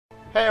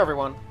Hey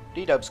everyone,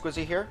 D-Dub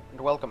Squizzy here,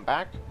 and welcome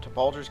back to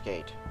Baldur's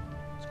Gate.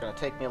 It's gonna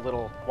take me a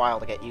little while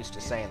to get used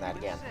to saying that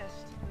again.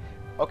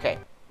 Okay,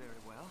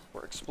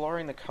 we're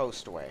exploring the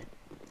coastway.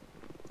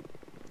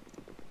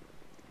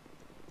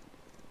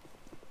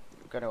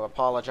 I'm gonna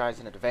apologize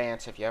in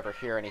advance if you ever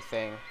hear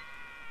anything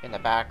in the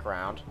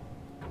background.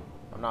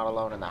 I'm not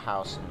alone in the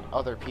house, and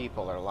other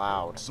people are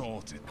loud.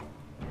 Sorted.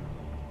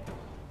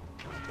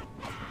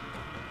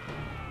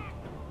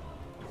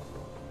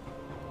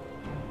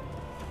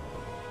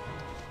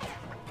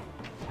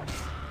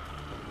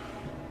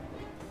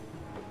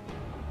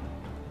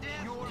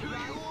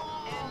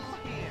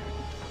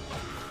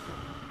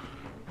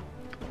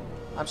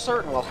 I'm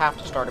certain we'll have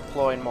to start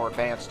employing more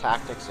advanced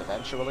tactics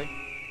eventually.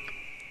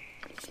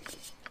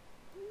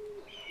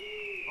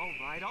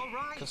 Alright.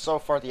 Because so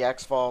far the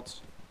X-Varts,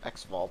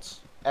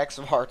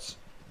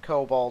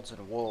 Kobolds,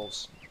 and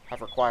Wolves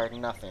have required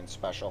nothing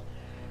special.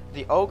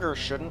 The Ogre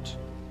shouldn't.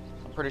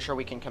 I'm pretty sure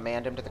we can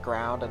command him to the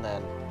ground and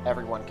then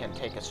everyone can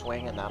take a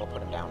swing and that'll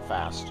put him down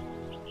fast.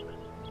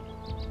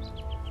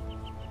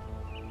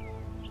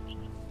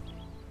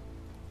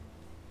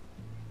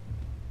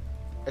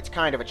 It's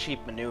kind of a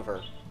cheap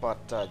maneuver, but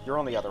your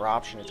only other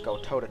option is go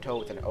toe-to-toe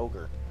with an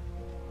Ogre.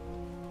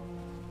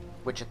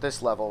 Which at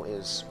this level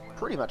is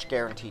pretty much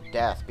guaranteed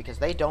death, because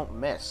they don't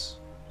miss.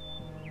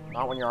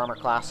 Not when your armor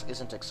class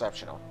isn't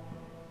exceptional.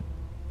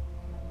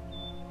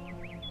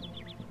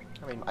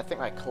 I mean, I think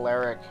my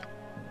Cleric,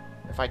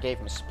 if I gave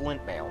him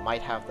Splint Mail,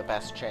 might have the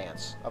best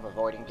chance of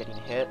avoiding getting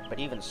hit, but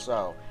even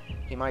so,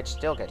 he might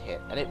still get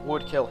hit, and it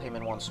would kill him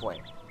in one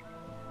swing.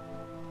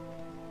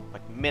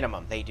 Like,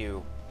 minimum, they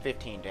do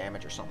 15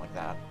 damage or something like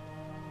that.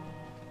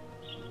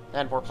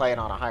 And we're playing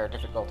on a higher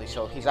difficulty,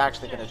 so he's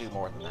actually going to do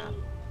more than that.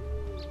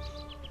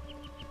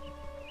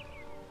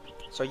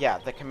 So yeah,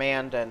 the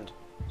command and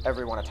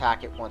everyone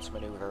attack it once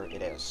maneuver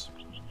it is.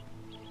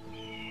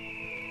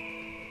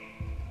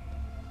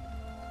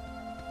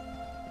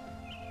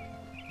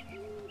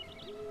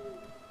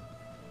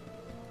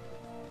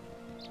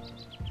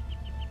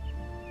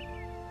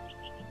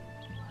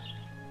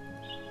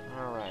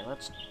 Alright,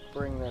 let's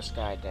bring this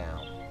guy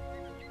down.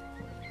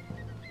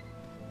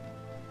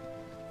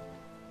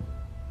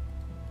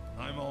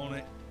 I'm on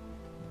it.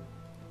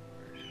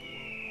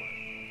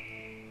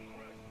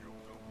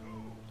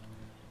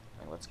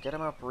 Let's get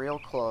him up real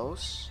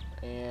close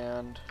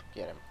and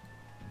get him.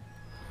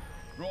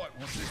 Right,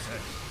 what's this then?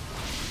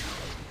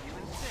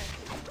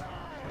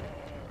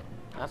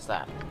 That's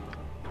that.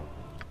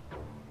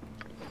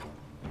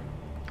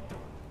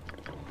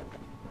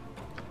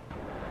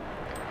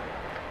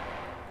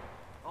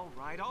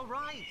 Alright.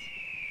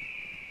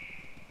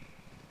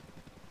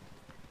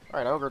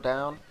 Alright, Ogre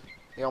down.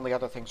 The only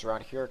other things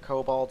around here are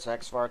Kobolds,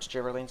 X-Varts,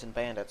 Gibberlings, and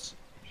Bandits.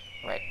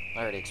 Right, I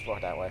already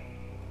explored that way.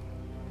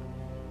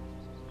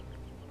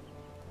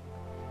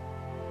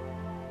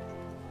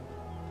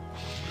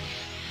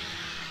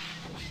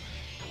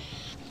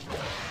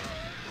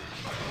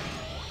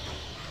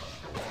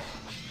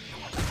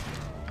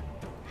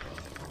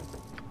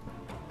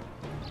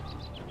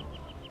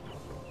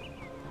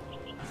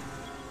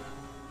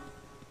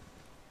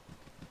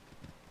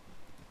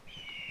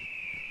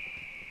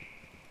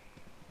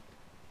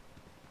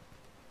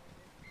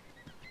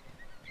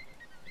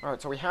 Alright,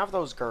 so we have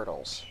those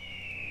girdles.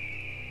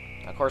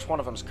 Of course, one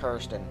of them's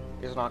cursed and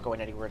is not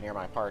going anywhere near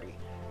my party.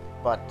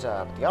 But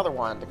the other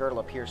one, the Girdle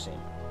of Piercing.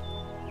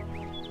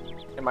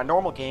 In my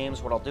normal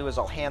games, what I'll do is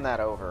I'll hand that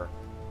over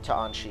to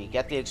Unshi,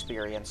 get the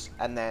experience,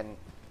 and then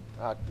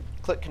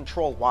click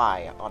Control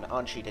Y on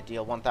Unshi to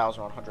deal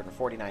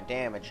 1,149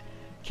 damage,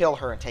 kill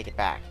her, and take it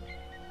back.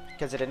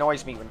 Because it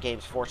annoys me when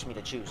games force me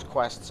to choose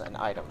quests and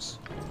items.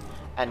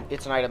 And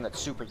it's an item that's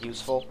super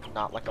useful,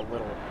 not like a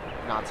little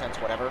nonsense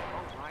whatever.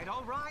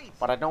 Alright.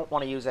 But I don't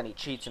want to use any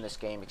cheats in this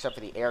game, except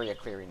for the area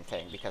clearing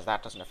thing, because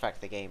that doesn't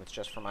affect the game, it's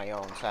just for my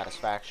own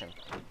satisfaction.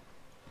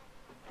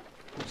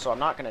 So I'm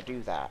not going to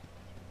do that.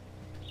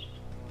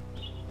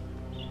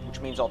 Which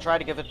means I'll try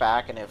to give it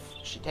back, and if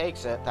she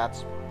takes it,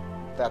 that's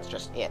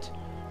just it.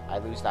 I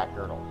lose that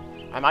girdle.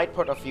 I might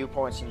put a few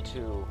points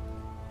into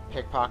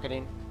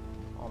pickpocketing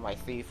on my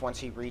thief once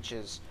he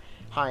reaches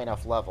high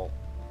enough level.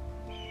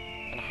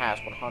 And has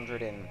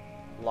 100 in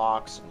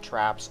locks and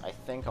traps. I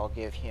think I'll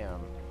give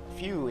him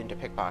few into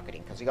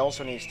pickpocketing, because he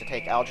also needs to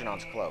take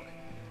Algernon's cloak.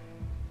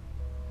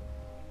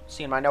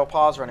 See, in my no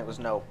pause run, it was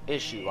no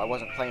issue. I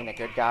wasn't playing a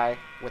good guy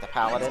with a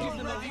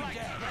paladin,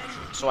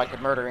 so I could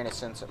murder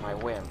innocents at my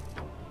whim.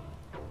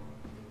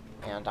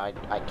 And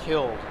I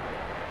killed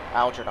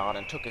Algernon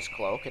and took his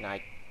cloak, and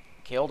I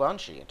killed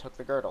Unshi and took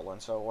the girdle,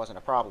 and so it wasn't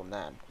a problem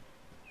then.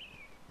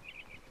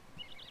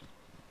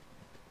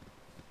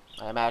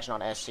 I imagine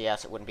on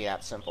SCS it wouldn't be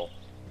that simple.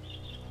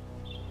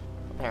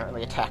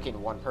 Apparently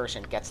attacking one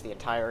person gets the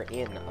entire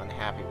inn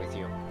unhappy with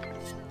you.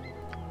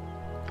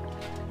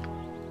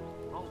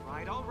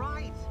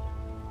 Alright.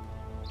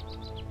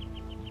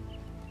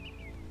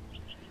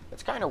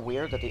 It's kind of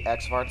weird that the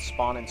X-Varts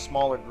spawn in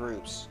smaller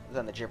groups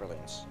than the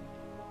Gibberlings.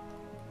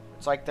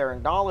 It's like they're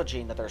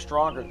acknowledging that they're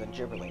stronger than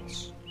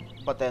Gibberlings.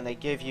 but then they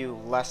give you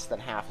less than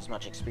half as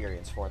much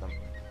experience for them.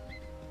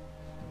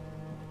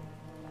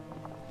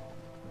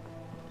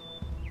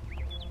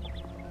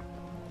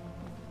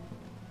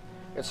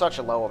 It's such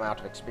a low amount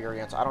of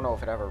experience, I don't know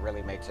if it ever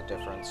really makes a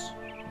difference.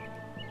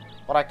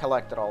 But I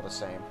collect it all the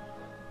same.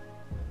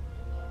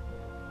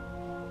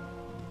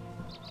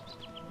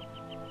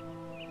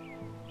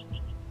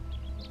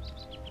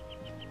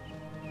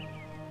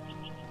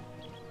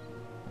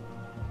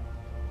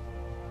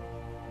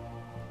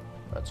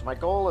 So my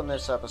goal in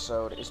this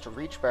episode is to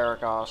reach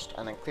Beregost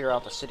and then clear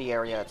out the city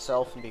area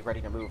itself and be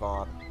ready to move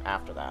on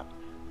after that.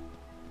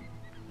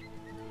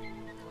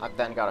 I've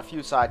then got a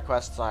few side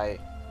quests I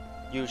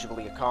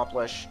usually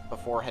accomplish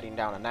before heading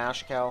down to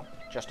Nashkel,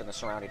 just in the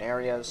surrounding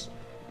areas.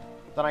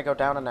 Then I go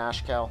down to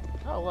Nashkel.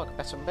 Oh look,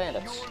 that's some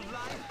bandits.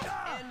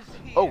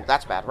 Oh,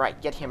 that's bad.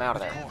 Right, get him out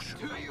of there.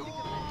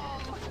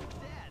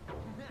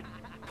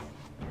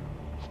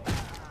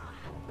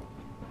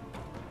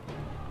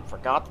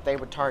 Forgot that they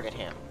would target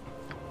him.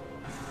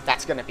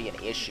 That's going to be an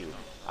issue.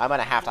 I'm going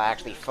to have to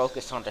actually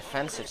focus on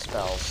defensive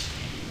spells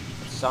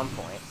at some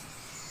point.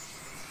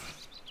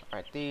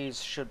 Alright,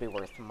 these should be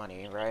worth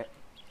money, right?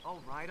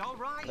 Alright.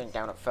 I think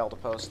down at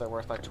Feldepost they're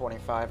worth like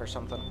 25 or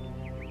something.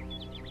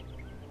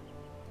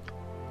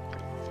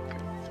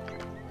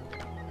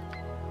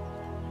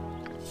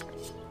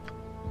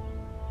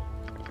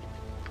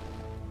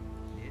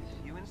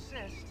 If you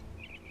insist.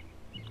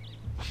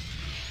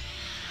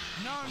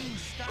 None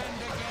stand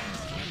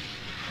against me.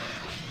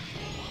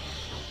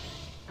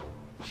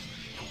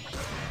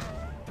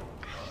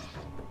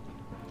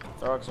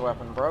 Throg's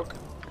weapon broke.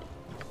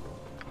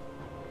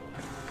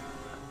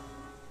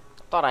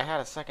 Thought I had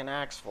a second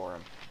axe for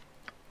him.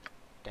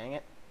 Dang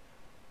it.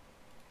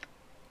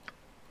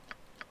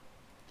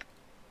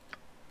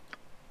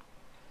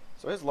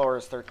 So his lore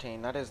is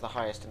 13. That is the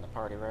highest in the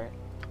party, right?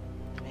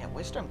 Man,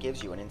 wisdom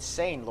gives you an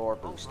insane lore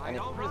boost, and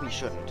it really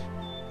shouldn't.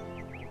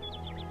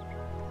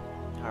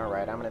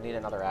 Alright, I'm gonna need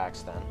another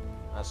axe then.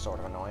 That's sort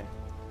of annoying.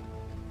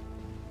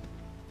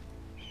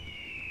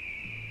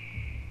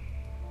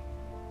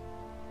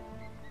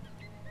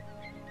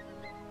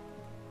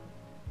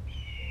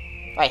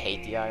 I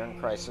hate the Iron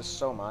Crisis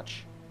so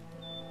much.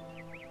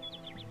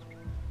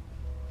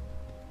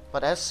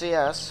 But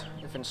SCS,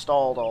 if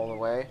installed all the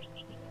way,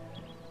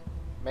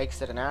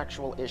 makes it an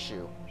actual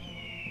issue.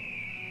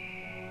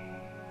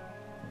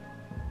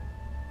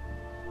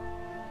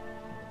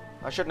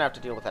 I shouldn't have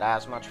to deal with it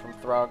as much from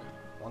Thrug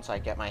once I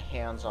get my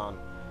hands on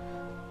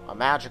a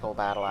magical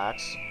battle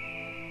axe,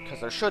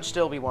 because there should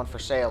still be one for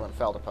sale in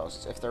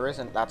Feldeposts. If there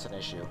isn't, that's an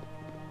issue.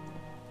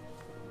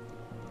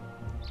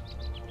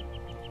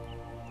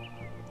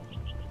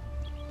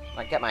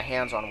 I get my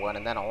hands on one,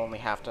 and then I'll only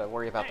have to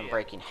worry about them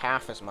breaking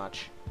half as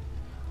much.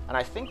 And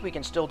I think we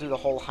can still do the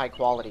whole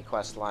high-quality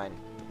quest line,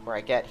 where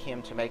I get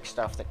him to make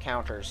stuff that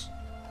counters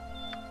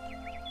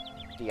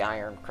the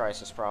Iron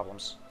Crisis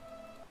problems.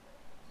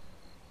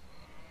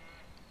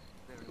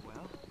 Very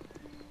well.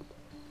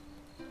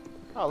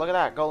 Oh, look at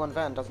that. Golan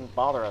Ven doesn't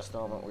bother us the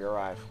moment we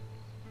arrive.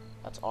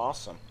 That's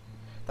awesome.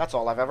 That's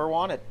all I've ever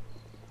wanted.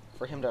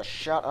 For him to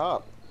shut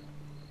up.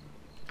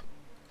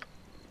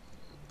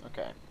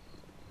 Okay.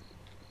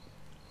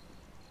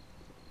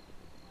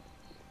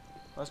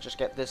 Let's just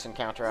get this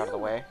encounter out of the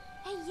way.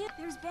 Hey, yeah,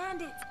 there's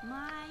bandits.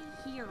 My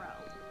hero.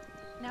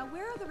 Now,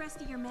 where are the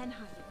rest of your men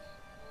hiding?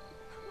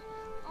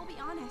 I'll be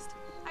honest.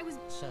 I was...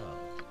 So,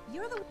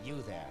 You're the...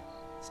 you there.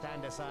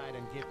 Stand aside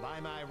and give by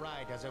my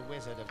right as a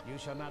wizard of... You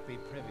shall not be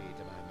privy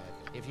to my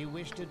method. If you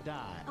wish to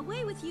die...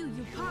 Away with you,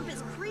 you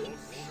pompous creep!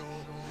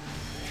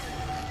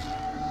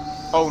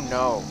 Oh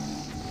no.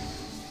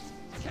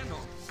 Kendall,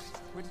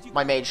 where did you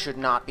My go? mage should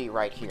not be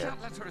right We here.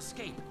 can't let her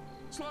escape.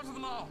 Slaughter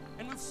them all,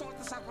 and we'll sort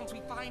this out once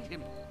we find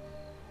him.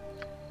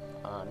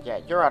 Yeah,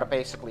 you're out of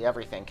basically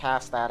everything.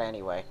 Cast that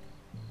anyway.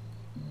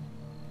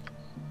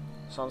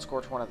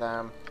 Sunscorch one of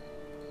them.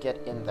 Get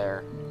in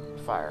there.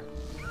 Fire.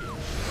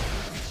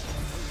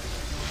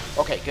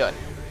 Okay, good.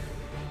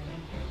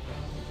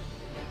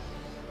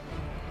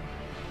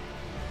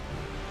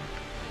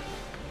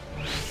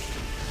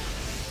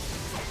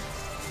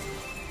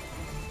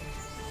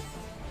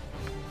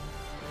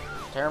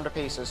 Tear him to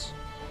pieces.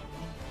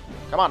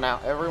 Come on now,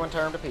 everyone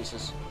tear him to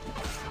pieces.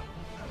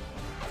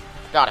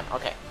 Got him,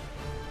 okay.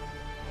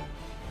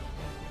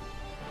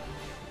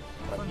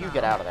 But you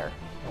get out of there.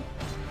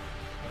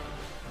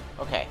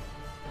 Okay.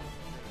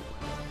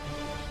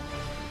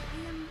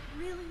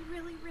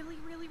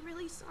 I am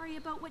really sorry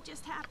about what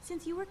just happened,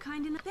 since you were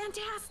kind enough.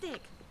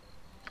 Fantastic!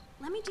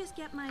 Let me just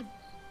get my...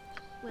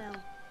 well,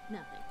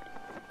 nothing.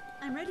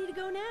 I'm ready to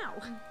go now.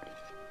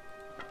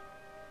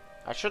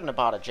 I shouldn't have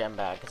bought a gem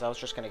bag, because I was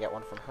just going to get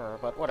one from her,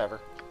 but whatever.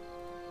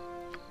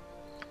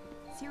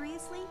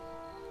 Seriously?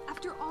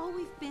 After all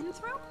we've been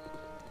through?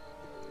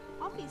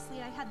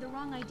 Obviously, I had the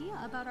wrong idea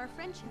about our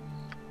friendship.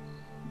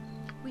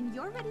 When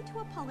you're ready to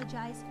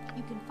apologize,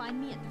 you can find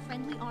me at the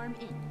Friendly Arm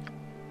Inn.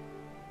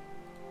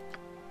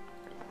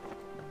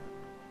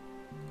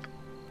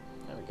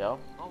 There we go.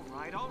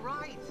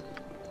 Alright.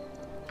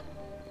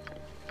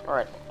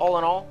 Alright, all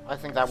in all, I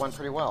think that went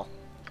pretty well.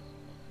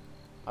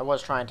 I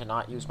was trying to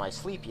not use my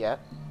sleep yet,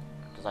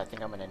 because I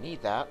think I'm going to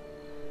need that.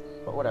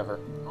 But whatever.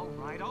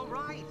 Alright,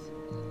 alright.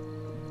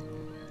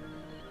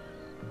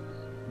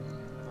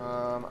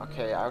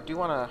 Okay, I do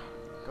want to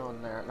go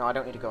in there. No, I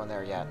don't need to go in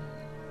there yet.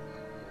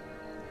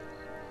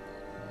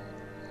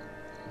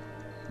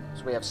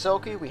 So we have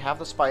Silky, we have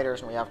the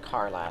spiders, and we have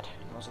Karlat.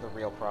 Those are the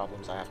real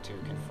problems I have to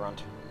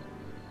confront.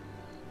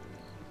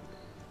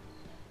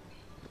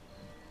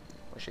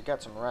 We should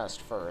get some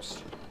rest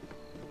first.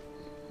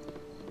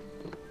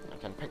 I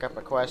can pick up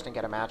a quest and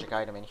get a magic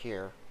item in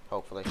here,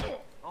 hopefully.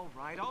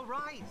 Alright,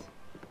 alright.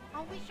 I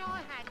wish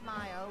I had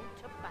my own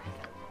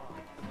tobacco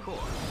pipe. Of course.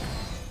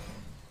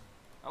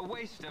 A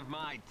waste of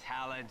my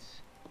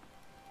talents.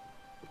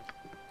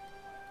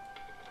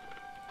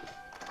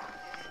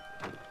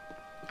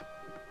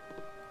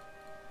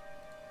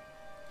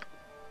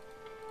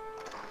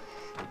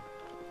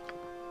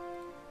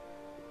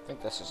 I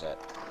think this is it.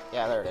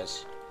 Yeah, there it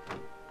is.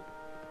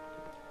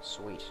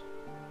 Sweet.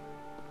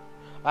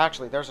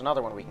 Actually, there's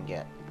another one we can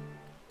get.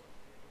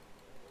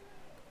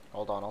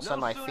 Hold on, I'll send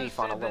my thief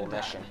on a little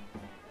mission.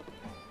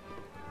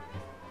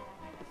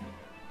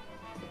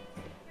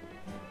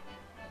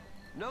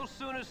 No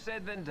sooner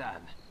said than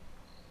done.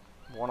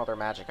 One other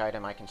magic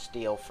item I can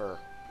steal for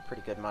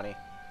pretty good money.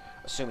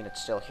 Assuming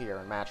it's still here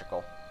and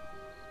magical.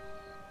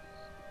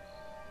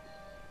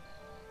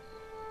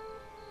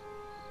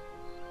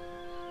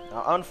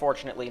 Now,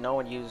 unfortunately, no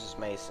one uses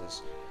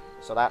maces,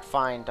 so that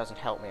fine doesn't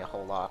help me a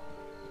whole lot.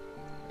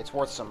 It's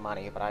worth some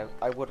money, but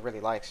I would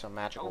really like some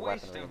magical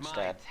weaponry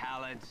instead.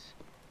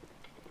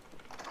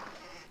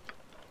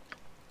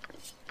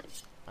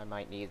 I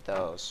might need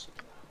those.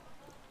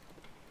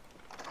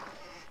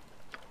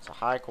 It's a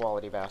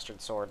high-quality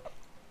bastard sword.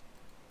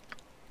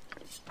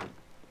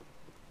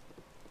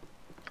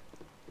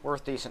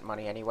 Worth decent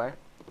money anyway.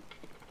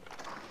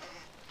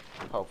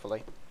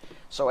 Hopefully.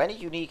 So any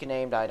unique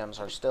named items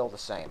are still the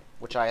same,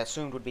 which I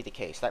assumed would be the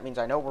case. That means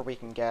I know where we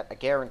can get a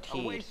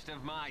guaranteed waste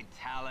of my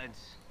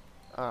talents.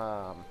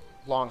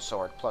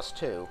 Longsword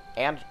 +2,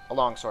 and a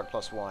longsword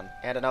 +1,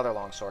 and another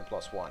longsword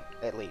 +1,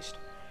 at least.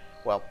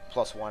 Well,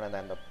 +1, and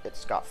then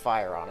it's got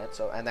fire on it,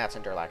 so and that's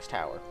in Durlach's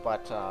Tower.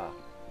 But the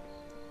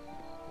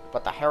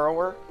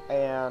Harrower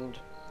and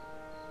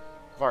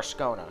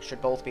Varskona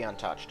should both be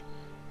untouched.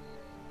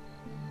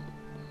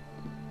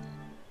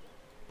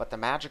 But the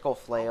magical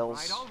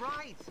flails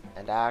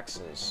and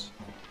axes,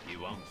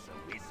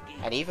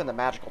 and even the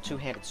magical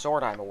two-handed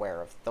sword I'm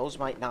aware of, those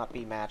might not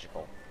be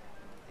magical,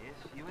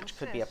 which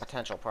could be a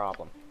potential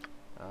problem.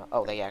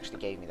 Oh, they actually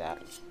gave me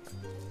that.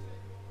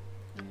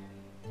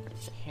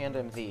 Hand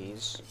him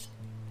these.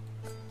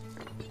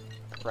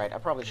 Right, I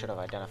probably should have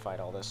identified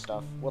all this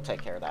stuff. We'll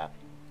take care of that.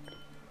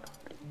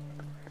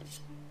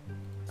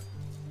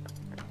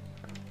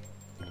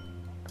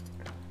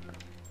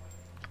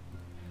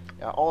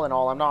 Yeah, all in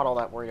all, I'm not all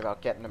that worried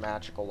about getting a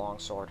magical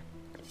longsword.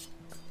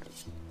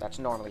 That's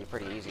normally a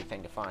pretty easy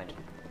thing to find.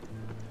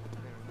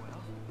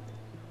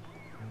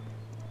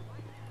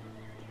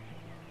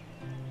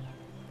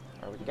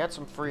 Alright, we can get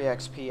some free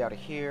XP out of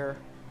here.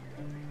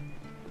 And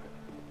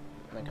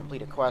then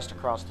complete a quest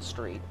across the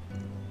street.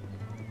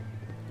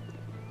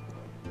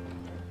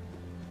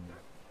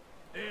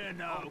 Here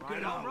now,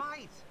 get out.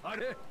 Right.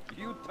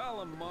 You tell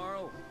him,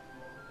 Marl.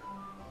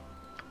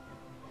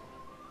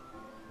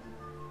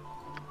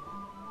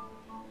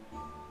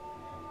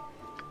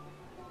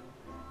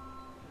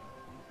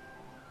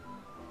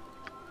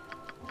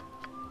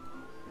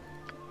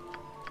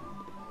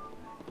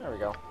 There we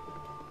go.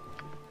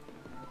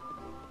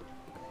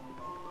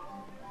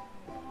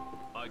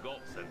 I got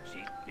some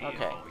cheap beer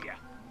Okay. for ya.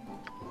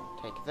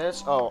 Take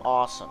this. Oh,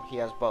 awesome. He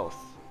has both.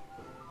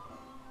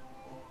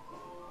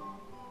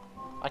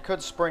 I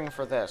could spring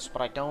for this,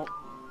 but I don't.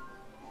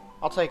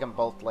 I'll take them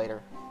both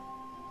later.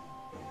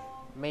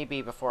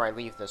 Maybe before I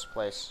leave this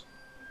place.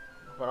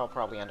 But I'll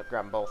probably end up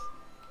grabbing both.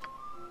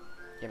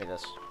 Give me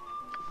this.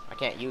 I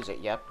can't use it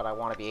yet, but I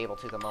want to be able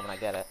to the moment I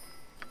get it.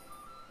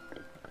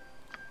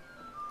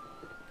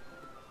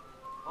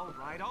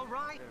 Alright,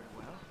 alright. Very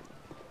well.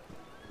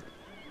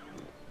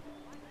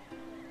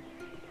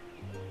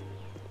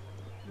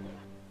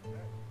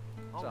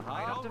 It's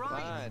hard to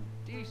find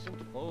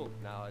decent folk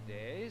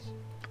nowadays.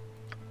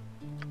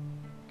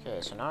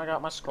 Okay, so now I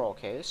got my scroll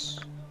case.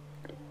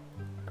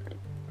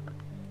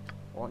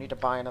 Won't need to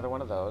buy another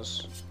one of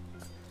those.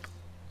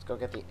 Let's go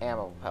get the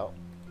ammo belt.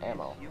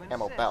 Ammo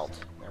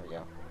belt. There we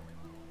go.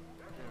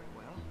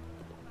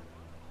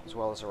 As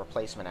well as a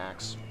replacement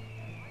axe.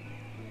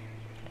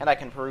 And I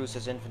can peruse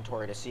his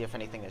inventory to see if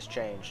anything has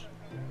changed.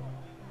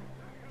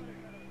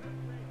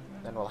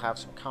 Then we'll have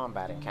some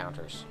combat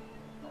encounters.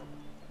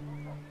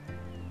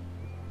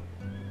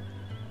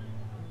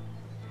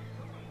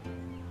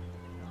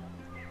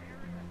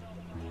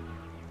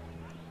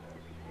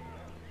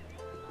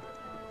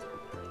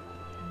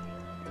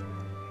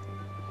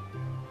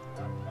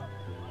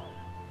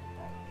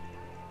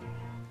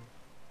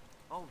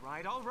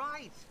 Alright,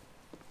 alright.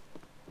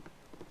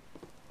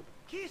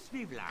 Kiss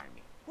me,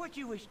 blarney. What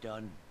you wish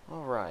done?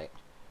 Alright.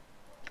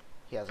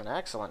 He has an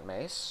excellent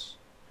mace.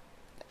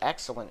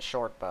 Excellent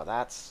short bow.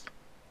 That's...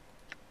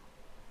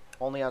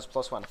 only has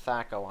 +1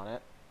 Thaco on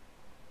it.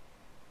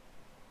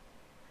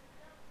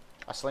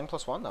 A sling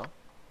 +1, though,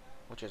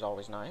 which is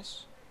always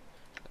nice.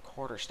 The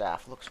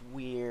quarterstaff looks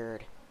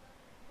weird.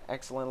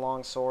 Excellent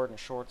long sword and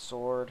short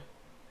sword.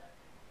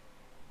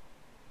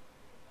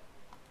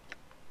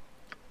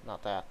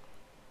 Not that.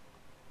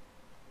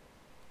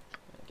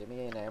 Give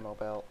me an ammo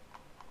belt.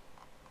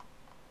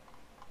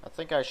 I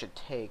think I should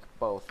take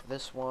both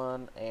this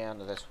one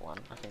and this one.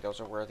 I think those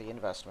are worthy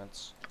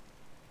investments.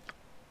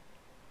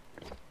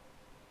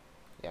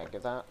 Yeah,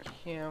 give that to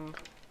him.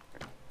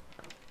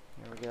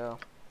 Here we go.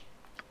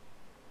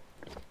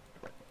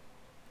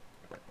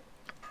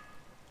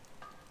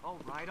 All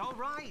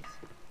right.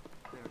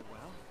 Very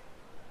well.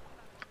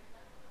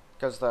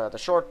 Because the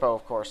short bow,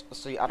 of course,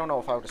 see, I don't know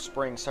if I would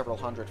spring several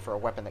hundred for a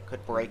weapon that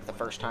could break the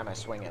first time I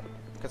swing it.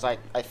 Because I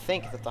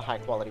think that the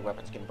high-quality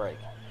weapons can break.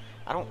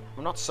 I'm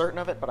not certain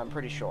of it, but I'm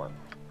pretty sure.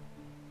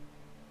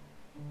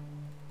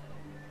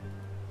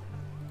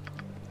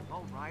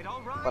 All right.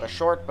 But a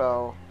short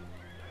bow,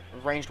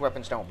 ranged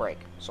weapons don't break,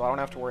 so I don't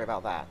have to worry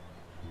about that.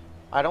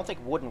 I don't think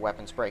wooden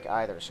weapons break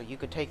either, so you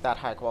could take that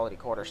high-quality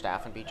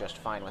quarterstaff and be just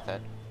fine with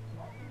it.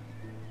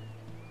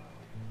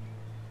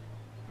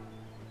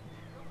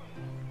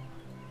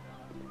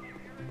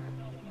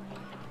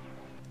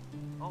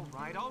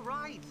 All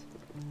right.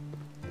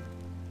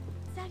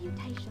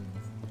 Salutations.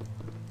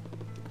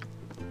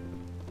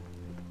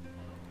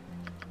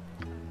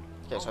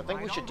 Okay, so I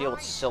think we should deal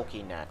with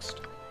Silky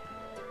next.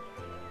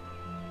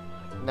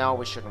 No,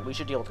 we shouldn't. We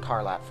should deal with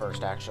Karlat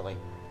first, actually.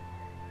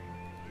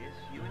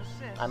 If you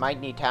insist. I might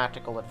need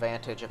tactical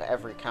advantage of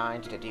every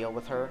kind to deal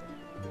with her.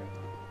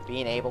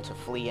 Being able to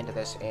flee into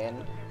this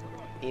inn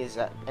is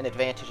an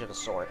advantage of a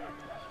sort.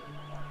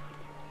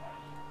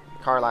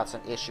 Karlat's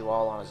an issue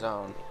all on his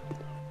own.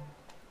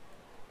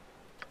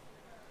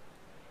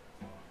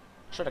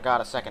 Should have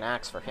got a second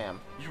axe for him.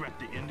 You're at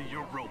the end of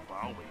your rope,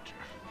 I'll wager.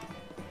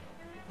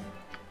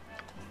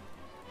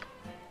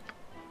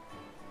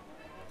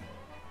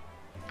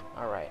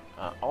 Alright,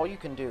 all you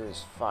can do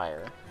is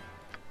fire.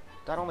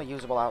 That only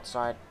usable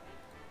outside?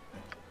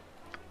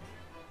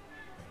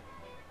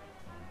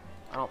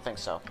 I don't think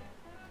so.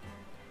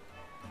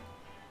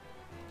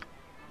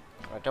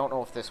 I don't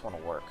know if this one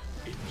will work.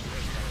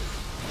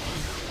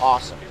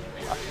 Awesome.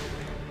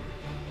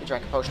 He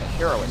drank a potion of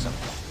heroism.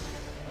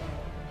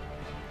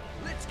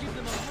 Let's give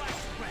them a right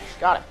thrash.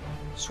 Got it.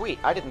 Sweet.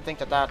 I didn't think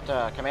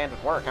that command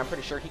would work. I'm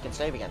pretty sure he can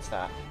save against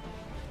that.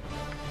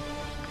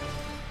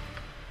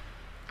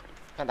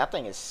 And that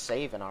thing is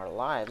saving our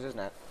lives, isn't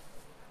it?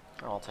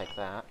 I'll take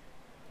that.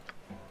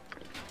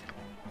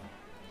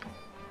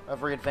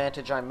 Every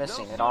advantage I'm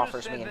missing, it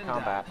offers me in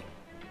combat.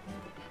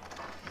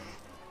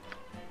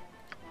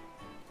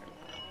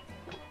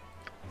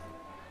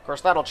 Of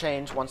course, that'll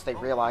change once they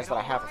realize that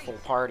I have a full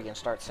party and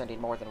start sending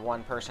more than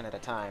one person at a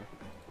time.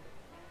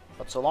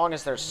 But so long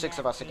as there's 6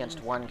 of us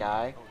against one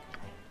guy,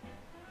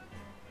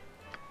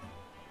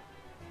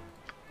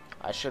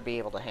 I should be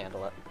able to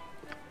handle it.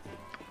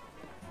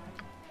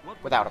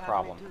 Without a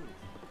problem.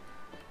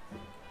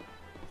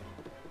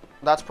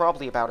 That's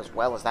probably about as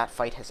well as that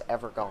fight has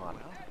ever gone.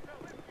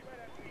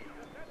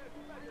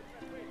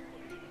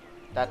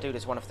 That dude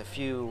is one of the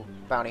few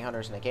bounty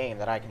hunters in the game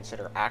that I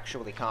consider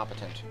actually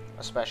competent,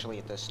 especially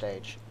at this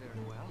stage.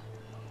 Very well.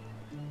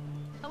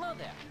 Hello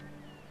there.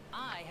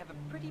 I have a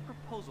pretty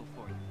proposal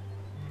for you.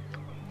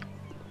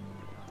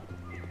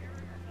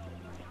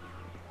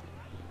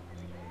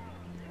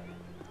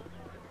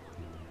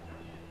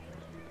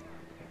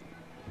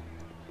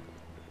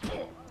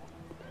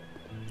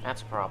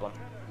 That's a problem.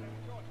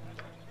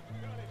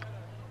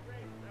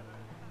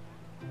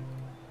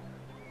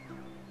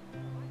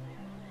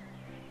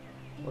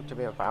 Looked to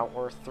be about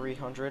worth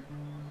 300.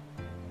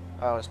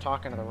 Oh, I was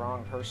talking to the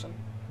wrong person.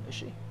 Is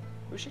she?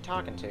 Who's she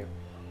talking to?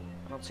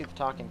 I don't see the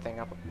talking thing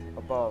up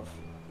above.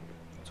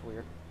 That's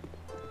weird.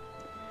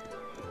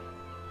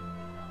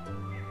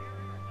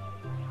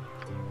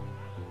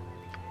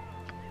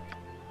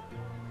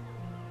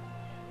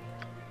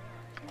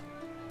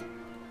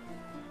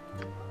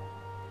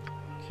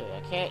 Okay,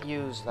 I can't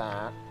use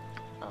that.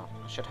 Oh,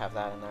 I should have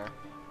that in there.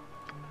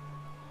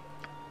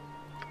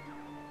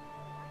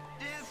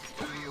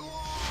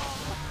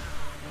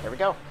 There we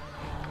go.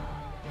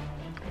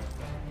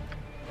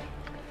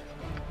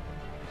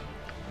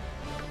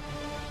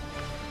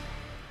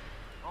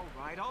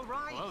 All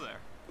right. Hello there.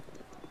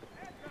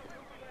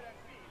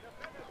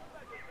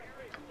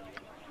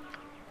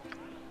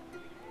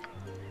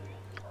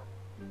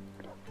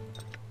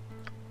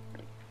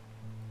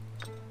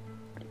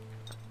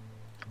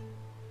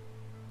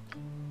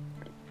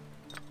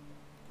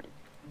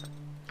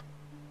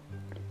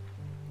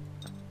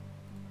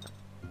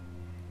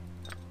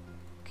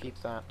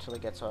 Keep that till he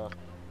gets a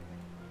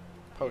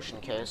potion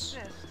case.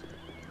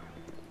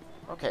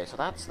 Okay, so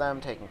that's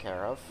them taken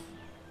care of.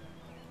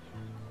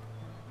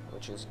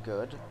 Which is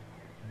good.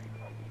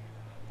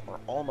 We're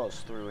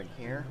almost through in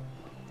here.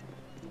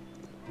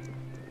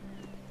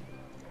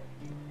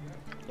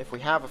 if we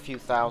have a few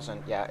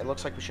thousand, yeah, it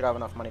looks like we should have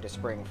enough money to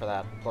spring for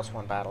that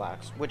 +1 battle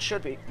axe, which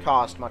should be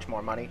cost much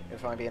more money,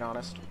 if I'm being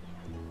honest.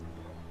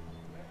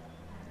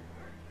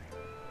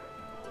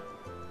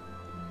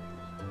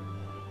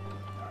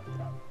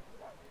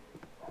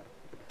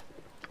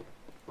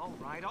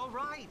 All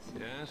right.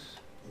 Yes?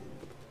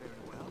 Very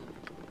well.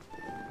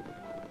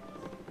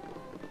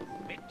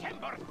 Me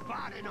timber's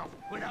bad enough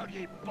without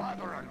ye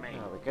bothering me.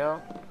 There we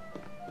go.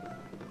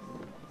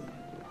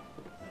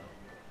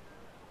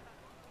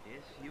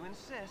 If you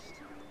insist.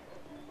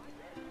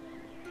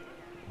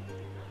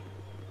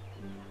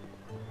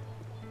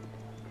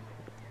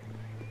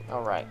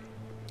 Alright.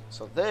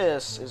 So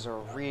this is a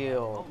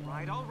real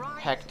All right.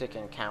 hectic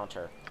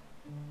encounter.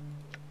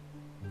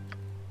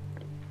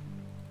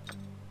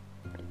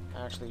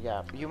 Actually,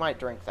 yeah, you might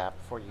drink that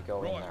before you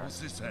go in there. What's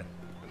this then?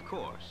 Of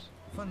course.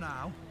 For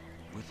now,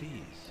 with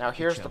ease. Now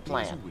here's the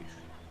plan.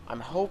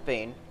 I'm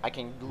hoping I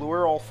can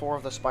lure all 4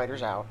 of the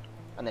spiders out,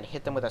 and then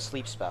hit them with a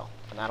sleep spell,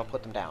 and that'll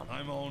put them down.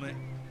 I'm on it.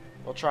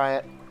 We'll try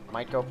it.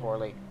 Might go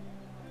poorly.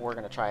 We're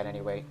gonna try it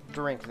anyway.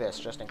 Drink this,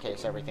 just in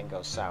case everything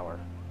goes sour.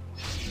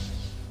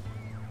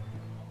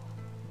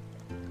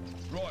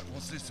 Right,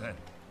 what's this then?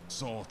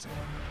 Sorted.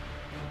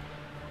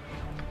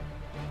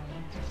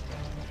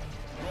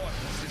 Right,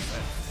 what's this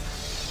then?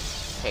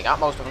 Okay,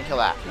 got most of them. Kill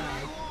that.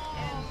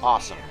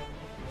 Awesome.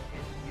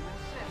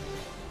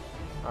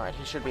 Alright,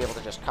 he should be able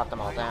to just cut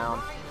them all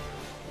down.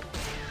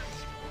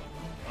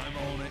 I'm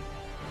on it.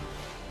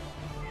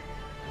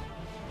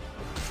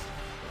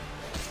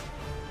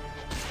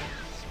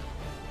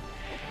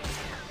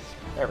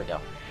 There we go.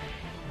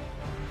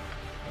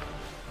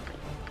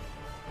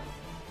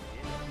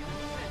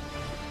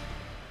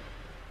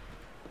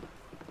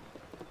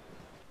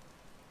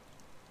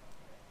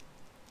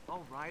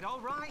 All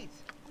right.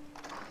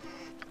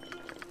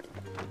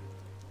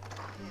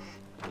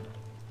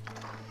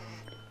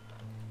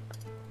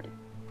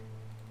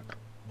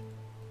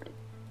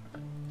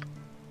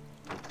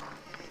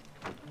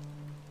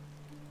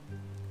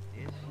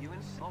 If you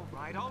insist. All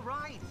right.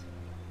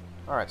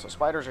 Alright, so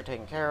spiders are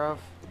taken care of.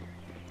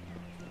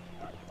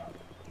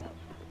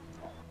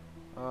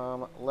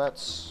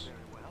 Let's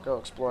go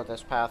explore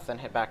this path, then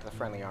head back to the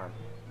Friendly Arm.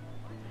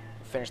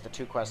 Finish the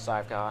 2 quests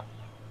I've got.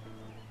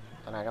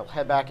 Then I'll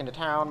head back into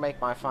town, make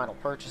my final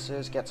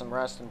purchases, get some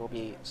rest, and we'll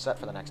be set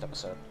for the next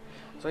episode.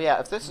 So yeah,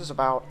 if this is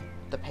about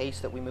the pace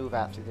that we move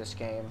at through this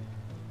game,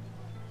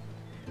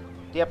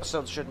 the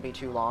episodes shouldn't be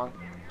too long.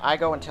 I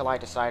go until I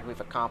decide we've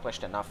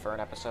accomplished enough for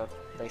an episode,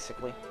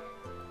 basically.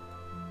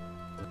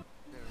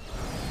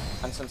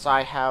 And since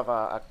I have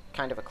a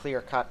kind of a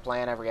clear-cut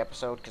plan every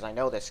episode, because I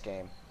know this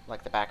game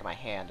like the back of my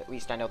hand, at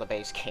least I know the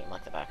base game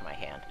like the back of my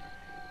hand,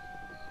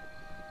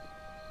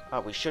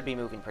 we should be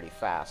moving pretty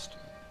fast.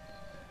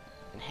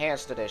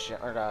 Enhanced Edition,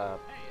 or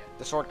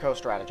the Sword Coast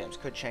Stratagems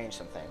could change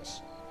some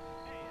things.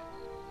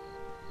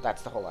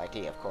 That's the whole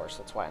idea, of course.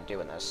 That's why I'm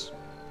doing this.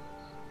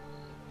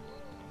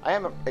 I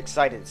am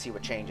excited to see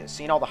what changes.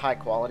 Seeing all the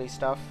high-quality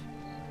stuff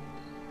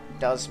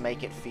does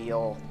make it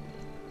feel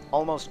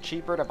almost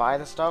cheaper to buy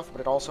the stuff, but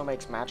it also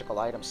makes magical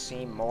items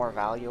seem more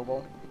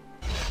valuable.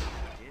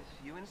 If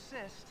you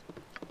insist.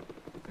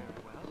 Very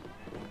well.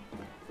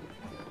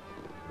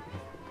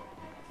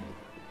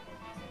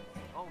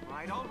 All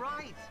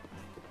right.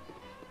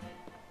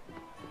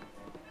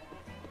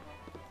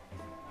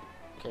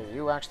 Okay, are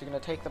you actually going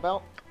to take the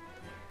belt?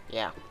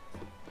 Yeah.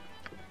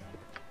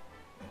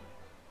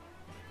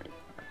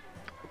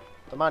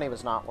 The money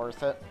was not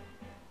worth it,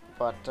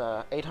 but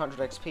 800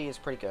 XP is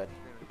pretty good.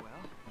 Very well.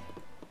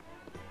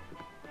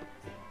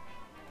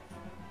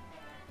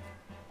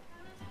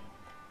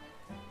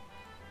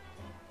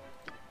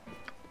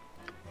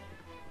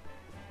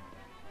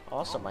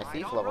 Awesome, my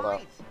thief All leveled up.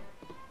 right.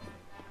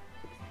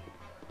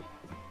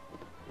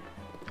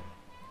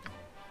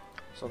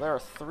 So there are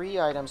 3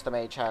 items the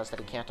mage has that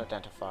he can't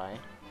identify.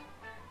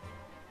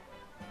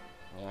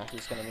 Yeah,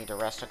 he's going to need to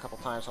rest a couple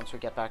times once we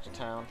get back to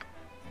town.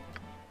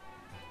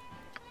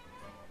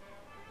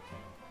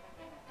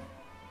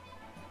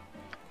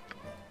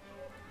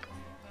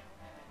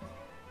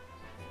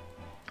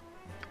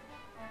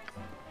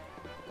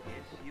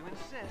 If you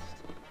insist.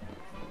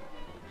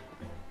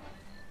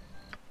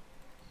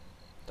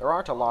 There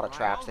aren't a lot of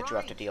traps that you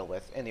have to deal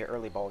with in the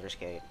early Baldur's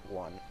Gate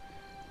 1.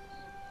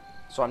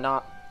 So I'm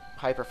not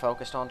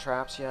hyper-focused on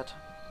traps yet.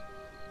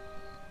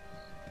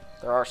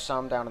 There are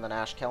some down in the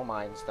Nashkel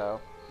mines,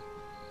 though.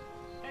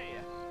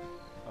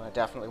 And I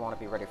definitely want to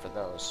be ready for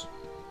those.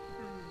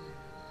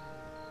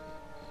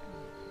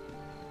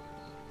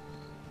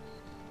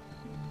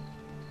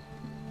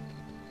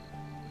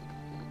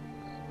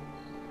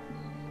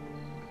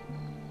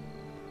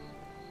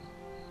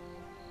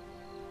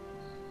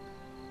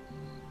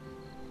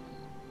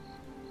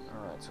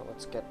 Alright, so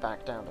let's get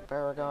back down to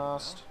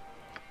Beregost.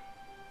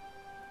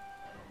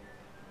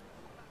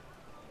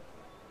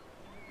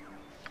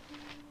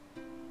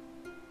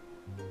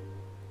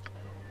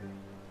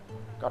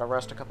 Gotta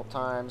rest a couple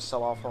times,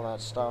 sell off all that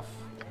stuff.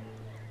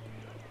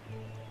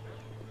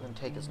 Then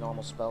take his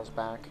normal spells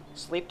back.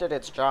 Sleep did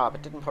its job.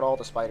 It didn't put all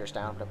the spiders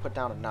down, but it put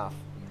down enough.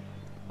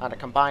 And a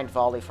combined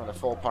volley from the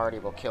full party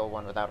will kill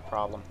one without a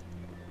problem.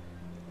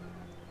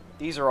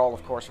 These are all,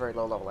 of course, very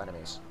low-level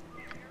enemies.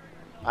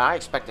 I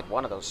expected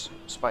one of those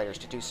spiders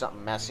to do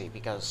something messy,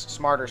 because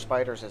Smarter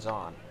Spiders is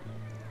on.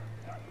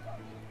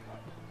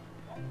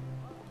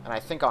 And I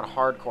think on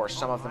hardcore,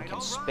 some of them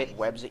can spit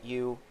webs at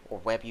you, or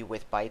web you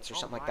with bites or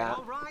something like that.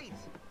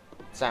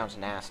 Sounds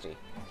nasty.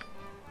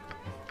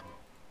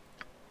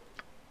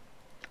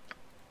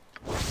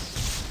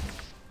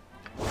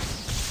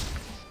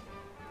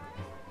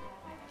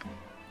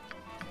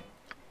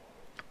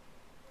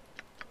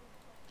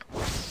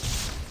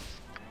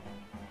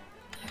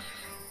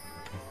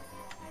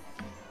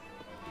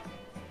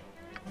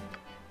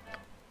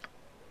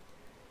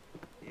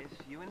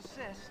 If you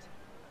insist.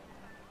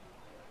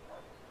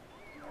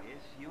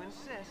 If you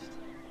insist.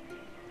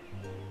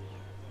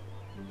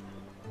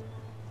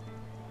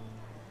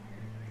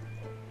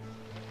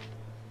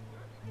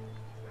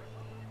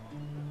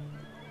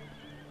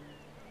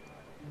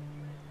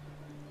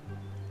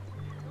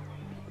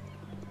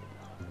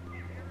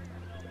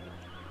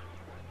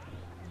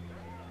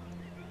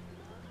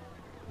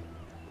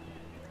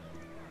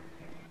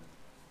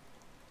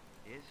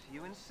 If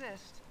you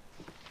insist.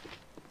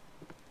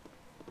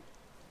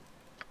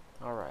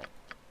 Alright.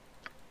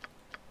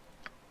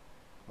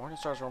 Morning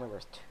stars are only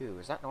worth 2.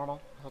 Is that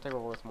normal? I thought they were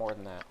worth more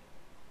than that.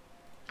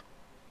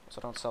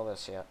 So don't sell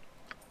this yet.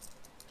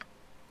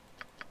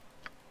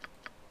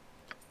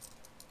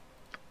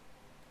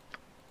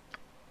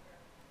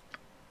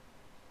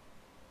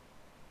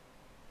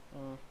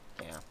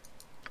 Yeah.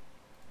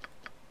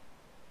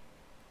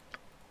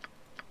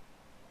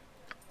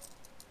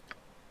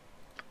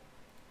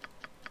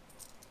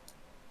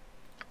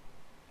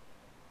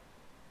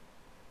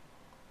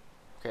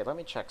 Okay, let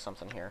me check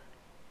something here.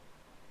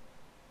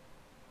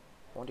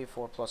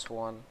 1d4 plus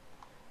 1.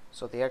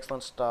 So the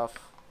excellent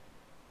stuff...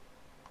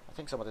 I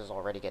think some of these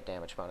already get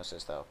damage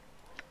bonuses, though.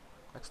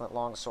 Excellent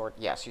longsword.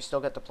 Yes, you still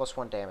get the plus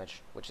 1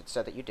 damage, which it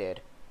said that you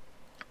did.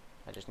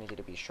 I just needed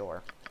to be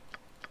sure.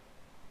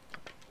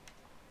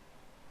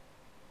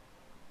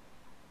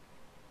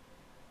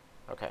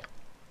 Okay.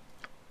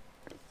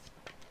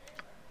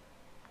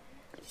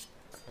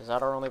 Is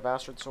that our only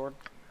bastard sword?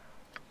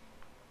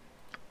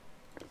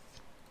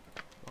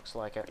 Looks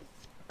like it.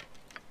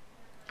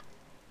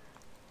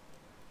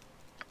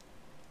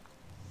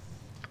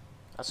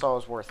 I saw it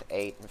was worth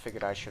 8 and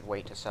figured I should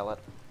wait to sell it.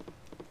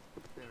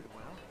 Very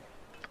well.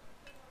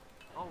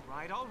 All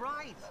right.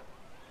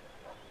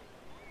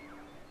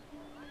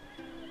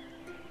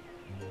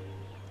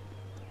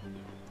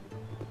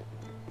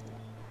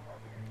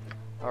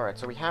 Alright,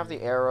 so we have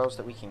the arrows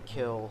that we can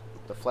kill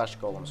the flesh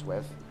golems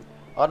with.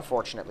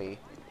 Unfortunately,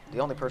 the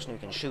only person who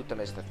can shoot them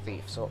is the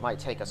thief, so it might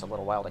take us a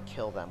little while to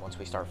kill them once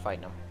we start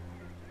fighting them.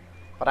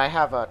 But I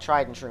have a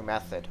tried and true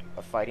method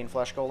of fighting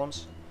flesh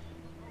golems,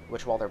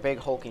 which, while they're big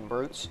hulking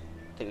brutes,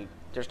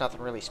 there's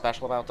nothing really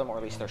special about them, or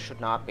at least there should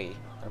not be.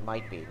 There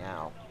might be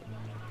now,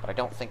 but I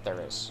don't think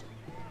there is.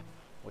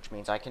 Which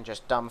means I can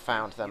just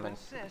dumbfound them and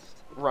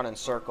run in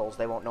circles.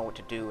 They won't know what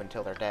to do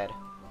until they're dead.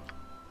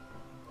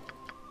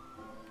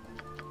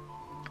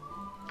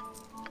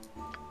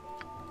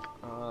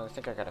 I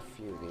think I got a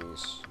few of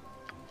these.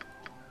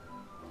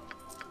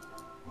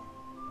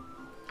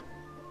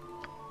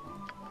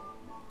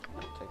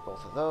 Take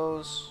both of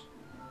those.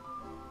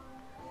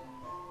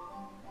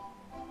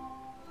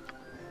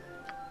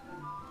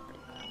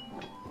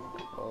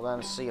 We'll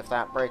then see if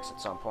that breaks at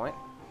some point.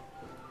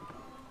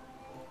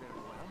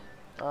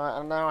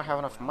 And now I have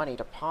enough money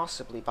to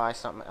possibly buy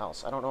something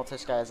else. I don't know if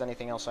this guy has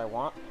anything else I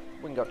want.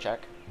 We can go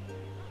check.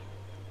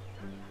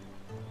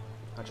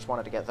 I just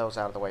wanted to get those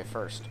out of the way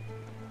first.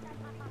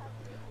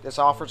 This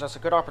offers us a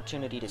good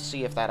opportunity to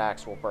see if that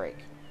axe will break.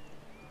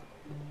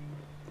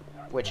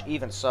 Which,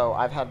 even so,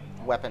 I've had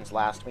weapons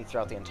last me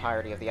throughout the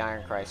entirety of the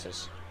Iron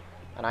Crisis.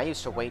 And I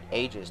used to wait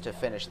ages to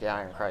finish the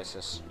Iron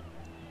Crisis.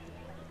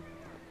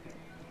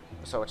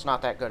 So it's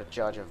not that good a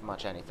judge of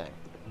much anything.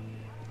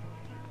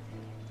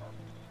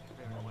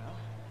 Very well.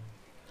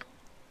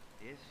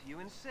 If you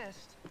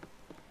insist.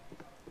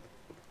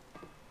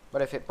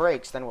 But if it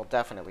breaks, then we'll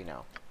definitely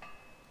know.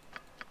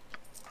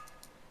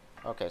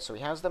 Okay, so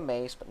he has the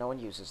mace, but no one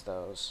uses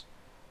those.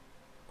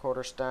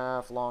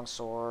 Quarterstaff,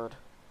 longsword.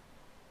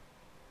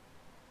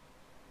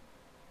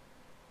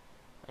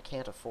 I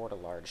can't afford a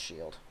large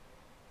shield.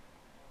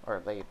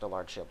 Or the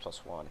large shield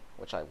plus 1,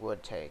 which I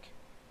would take.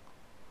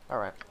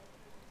 Alright.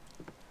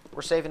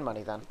 We're saving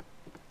money then.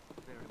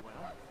 Very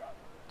well.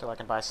 Till I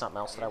can buy something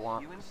else that I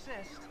want. You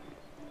insist.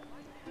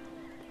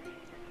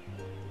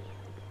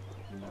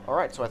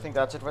 Alright, so I think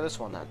that's it for this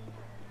one then.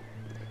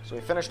 So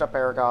we finished up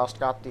Beregost,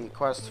 got the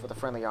quest for the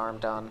friendly arm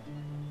done.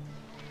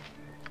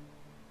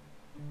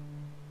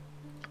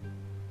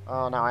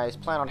 Now I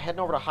plan on heading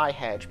over to High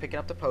Hedge, picking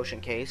up the potion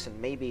case, and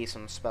maybe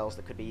some spells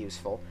that could be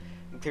useful,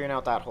 and clearing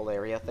out that whole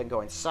area, then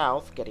going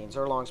south, getting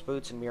Zerlong's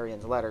boots and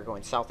Mirian's letter,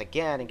 going south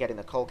again, and getting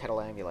the Coal Kettle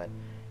amulet,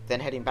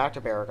 then heading back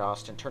to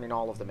Beregost and turning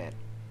all of them in.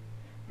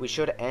 We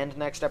should end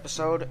next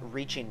episode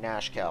reaching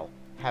Nashkel,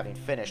 having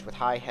finished with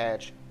High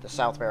Hedge, the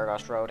South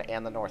Beregost Road,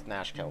 and the North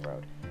Nashkel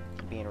Road,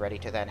 being ready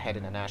to then head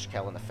into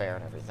Nashkel and the fair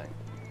and everything.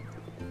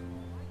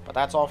 But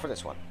that's all for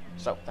this one.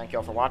 So, thank you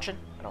all for watching,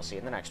 and I'll see you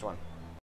in the next one.